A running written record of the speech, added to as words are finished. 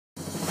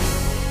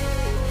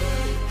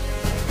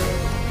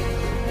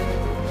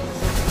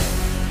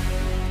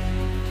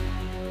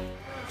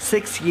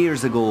6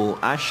 years ago,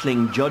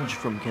 Aisling Judge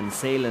from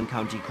Kinsale in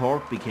County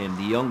Cork became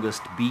the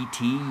youngest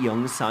BT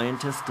Young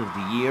Scientist of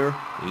the Year,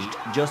 aged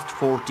just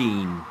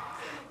 14.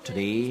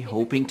 Today,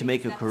 hoping to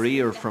make a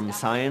career from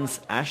science,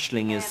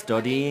 Aisling is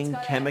studying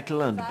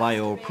chemical and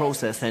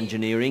bioprocess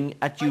engineering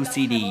at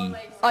UCD.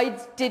 I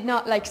did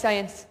not like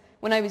science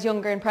when I was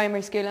younger in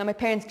primary school, and my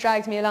parents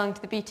dragged me along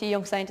to the BT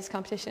Young Scientist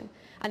competition,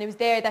 and it was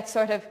there that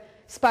sort of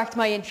sparked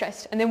my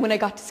interest. And then when I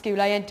got to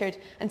school I entered,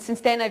 and since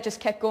then I've just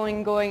kept going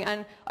and going,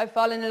 and I've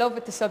fallen in love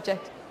with the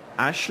subject.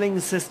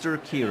 Aisling's sister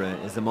Ciara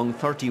is among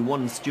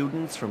 31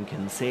 students from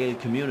Kinsale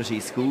Community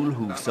School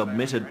who've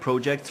submitted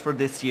projects for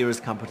this year's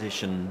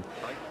competition.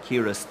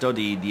 Ciara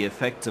studied the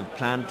effects of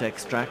plant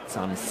extracts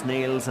on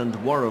snails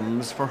and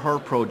worms for her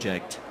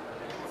project.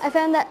 I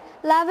found that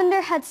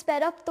lavender had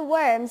sped up the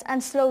worms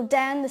and slowed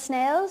down the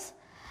snails,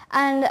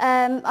 and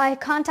I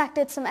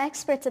contacted some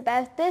experts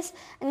about this,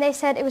 and they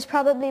said it was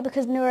probably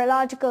because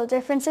neurological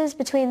differences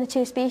between the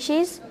two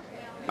species.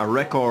 A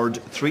record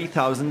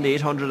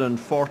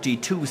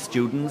 3,842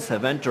 students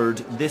have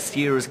entered this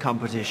year's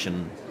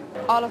competition.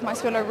 All of my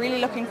school are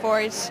really looking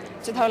forward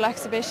to the whole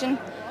exhibition,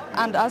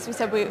 and as we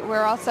said,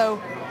 we're also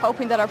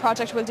hoping that our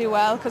project will do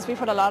well because we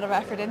put a lot of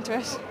effort into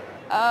it.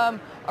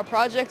 Our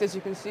project, as you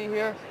can see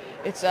here,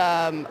 it's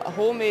a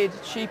homemade,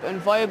 cheap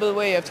and viable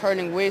way of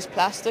turning waste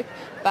plastic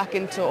back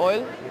into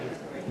oil.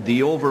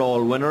 The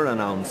overall winner,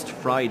 announced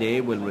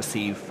Friday, will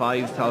receive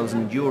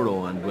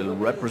 €5,000 and will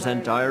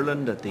represent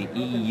Ireland at the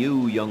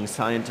EU Young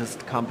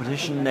Scientist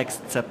competition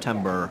next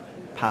September.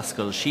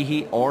 Pascal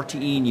Sheehy,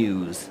 RTE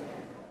News.